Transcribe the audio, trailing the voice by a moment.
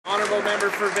Honourable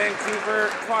Member for Vancouver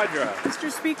Quadra.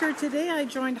 Mr. Speaker, today I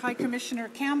joined High Commissioner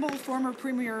Campbell, former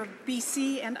Premier of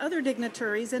BC, and other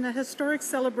dignitaries in a historic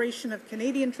celebration of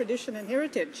Canadian tradition and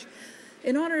heritage.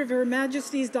 In honour of Her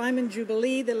Majesty's Diamond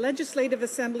Jubilee, the Legislative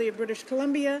Assembly of British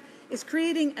Columbia is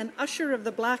creating an Usher of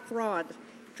the Black Rod.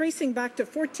 Tracing back to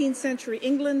 14th century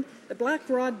England, the Black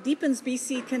Rod deepens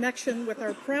BC connection with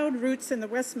our proud roots in the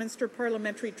Westminster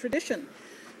parliamentary tradition.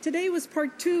 Today was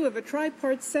part 2 of a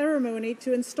tripart ceremony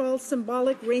to install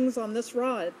symbolic rings on this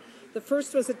rod. The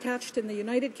first was attached in the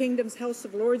United Kingdom's House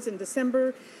of Lords in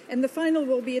December, and the final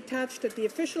will be attached at the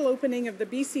official opening of the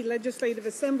BC Legislative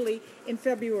Assembly in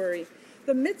February.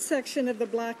 The midsection of the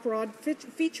Black Rod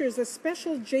features a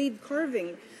special jade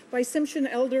carving by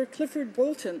Tsimshian elder Clifford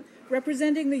Bolton,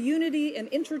 representing the unity and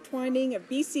intertwining of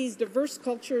BC's diverse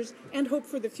cultures and hope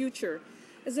for the future.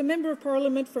 As a Member of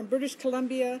Parliament from British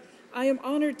Columbia, I am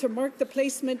honoured to mark the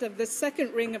placement of the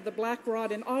second ring of the Black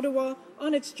Rod in Ottawa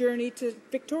on its journey to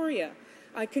Victoria.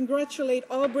 I congratulate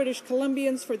all British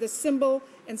Columbians for this symbol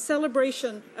and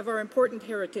celebration of our important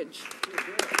heritage.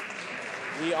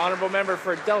 The Honourable Member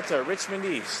for Delta, Richmond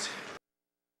East.